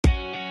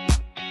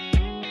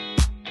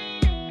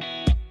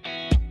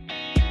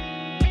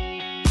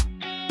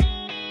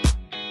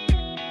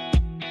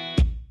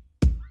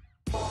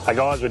Hey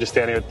guys, we're just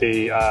down here at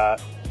the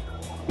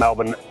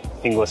Melbourne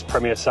English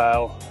Premier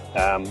Sale.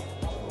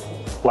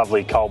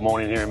 Lovely cold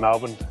morning here in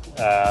Melbourne.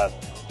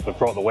 We've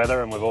brought the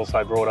weather, and we've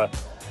also brought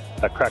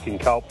a cracking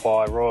colt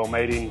by Royal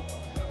Meeting.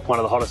 One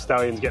of the hottest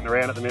stallions getting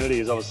around at the minute.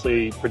 He's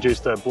obviously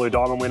produced a Blue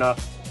Diamond winner.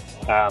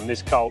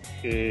 This colt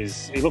he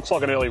looks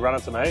like an early runner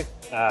to me.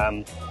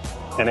 And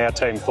our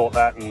team thought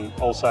that, and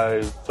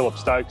also Philip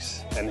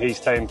Stokes and his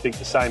team think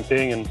the same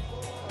thing.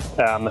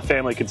 And the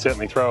family could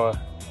certainly throw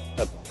a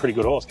pretty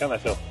good horse, can't they,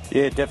 Phil?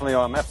 Yeah, definitely.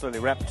 I'm absolutely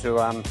rapt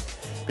to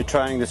be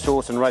training this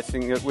horse and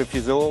racing it with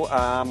you all.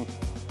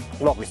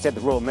 Like we said,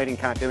 the Royal Meeting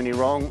can't do any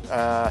wrong.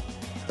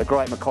 The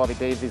great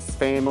Diva's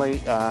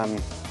family,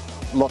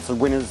 lots of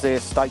winners there,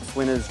 stakes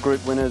winners,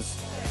 group winners.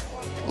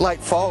 Late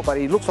foal, but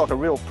he looks like a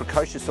real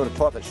precocious sort of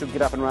type that should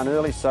get up and run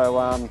early. So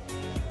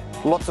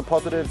lots of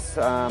positives.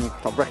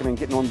 I'd recommend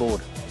getting on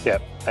board.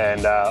 Yep,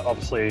 and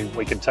obviously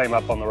we could team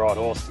up on the right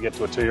horse to get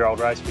to a 2-year-old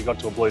race. We got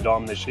to a Blue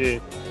Diamond this year.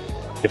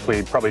 If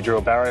we probably drew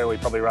a barrier, we'd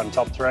probably run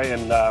top 3,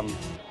 and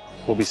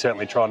we'll be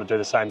certainly trying to do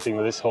the same thing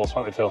with this horse,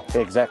 won't we, Phil?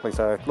 Yeah, exactly,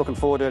 so looking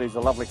forward to it. He's a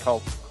lovely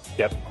colt.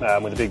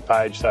 Yep, with a big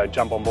page, so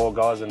jump on board,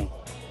 guys, and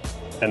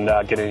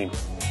get in him.